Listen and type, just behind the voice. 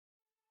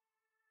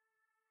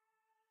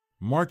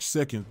March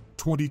 2,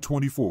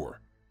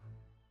 2024.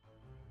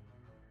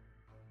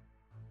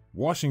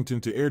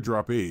 Washington to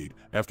airdrop aid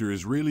after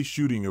Israeli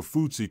shooting of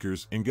food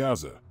seekers in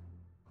Gaza.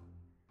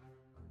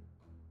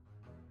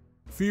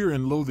 Fear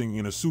and loathing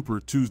in a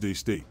Super Tuesday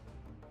state.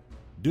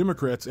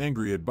 Democrats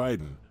angry at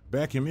Biden,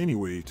 back him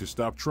anyway to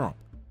stop Trump.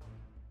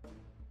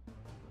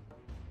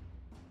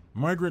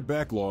 Migrant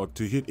backlog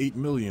to hit 8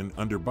 million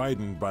under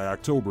Biden by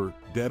October,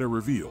 data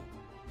reveal.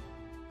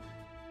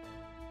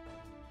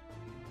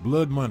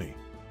 Blood money.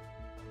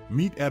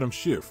 Meet Adam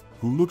Schiff,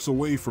 who looks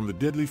away from the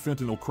deadly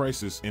fentanyl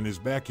crisis in his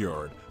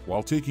backyard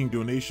while taking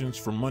donations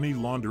from money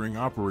laundering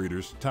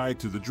operators tied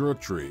to the drug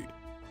trade.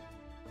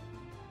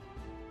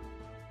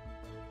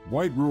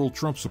 White rural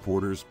Trump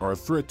supporters are a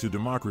threat to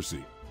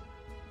democracy.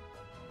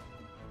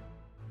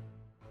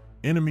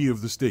 Enemy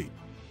of the state.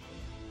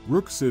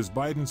 Rook says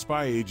Biden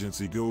spy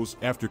agency goes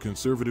after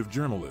conservative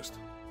journalist.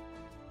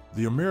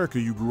 The America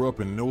you grew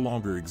up in no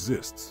longer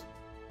exists.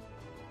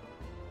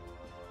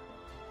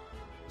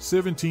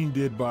 17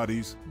 dead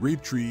bodies,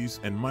 rape trees,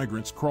 and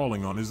migrants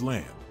crawling on his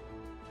land.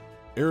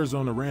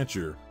 Arizona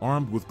rancher,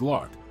 armed with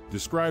Glock,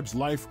 describes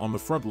life on the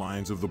front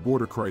lines of the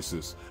border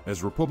crisis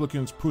as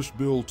Republicans push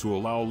bill to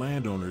allow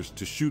landowners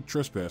to shoot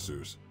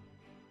trespassers.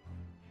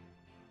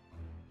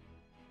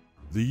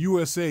 The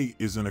USA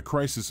is in a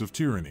crisis of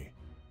tyranny.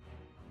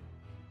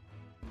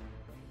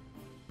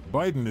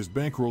 Biden is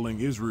bankrolling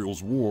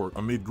Israel's war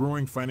amid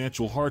growing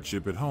financial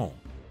hardship at home.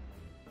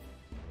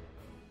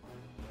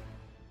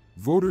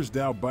 Voters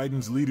doubt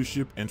Biden's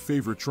leadership and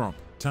favor Trump,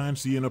 Time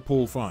Siena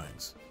poll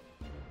finds.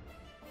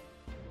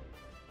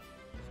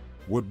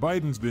 What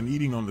Biden's been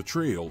eating on the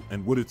trail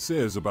and what it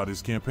says about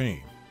his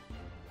campaign.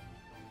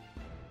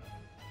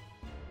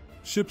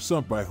 Ship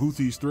sunk by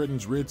Houthis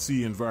threatens Red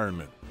Sea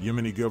environment,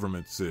 Yemeni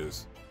government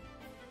says.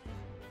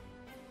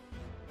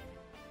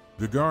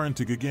 Gagarin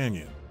to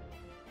Gaganyaan.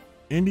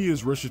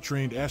 India's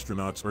Russia-trained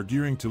astronauts are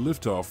gearing to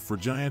liftoff for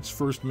Giant's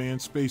first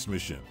manned space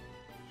mission.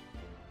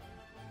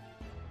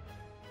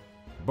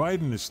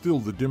 Biden is still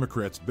the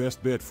Democrats'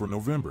 best bet for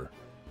November.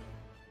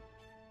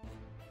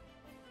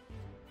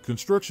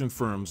 Construction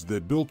firms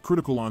that built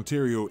critical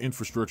Ontario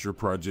infrastructure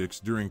projects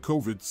during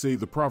COVID say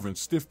the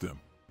province stiffed them.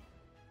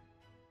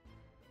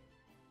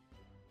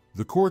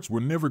 The courts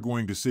were never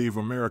going to save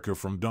America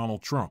from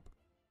Donald Trump.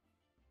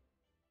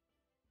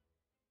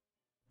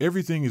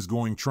 Everything is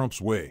going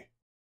Trump's way.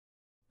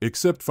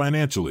 Except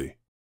financially.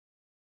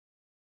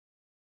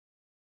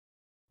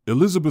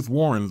 Elizabeth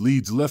Warren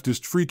leads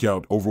leftist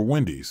freakout over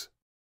Wendy's.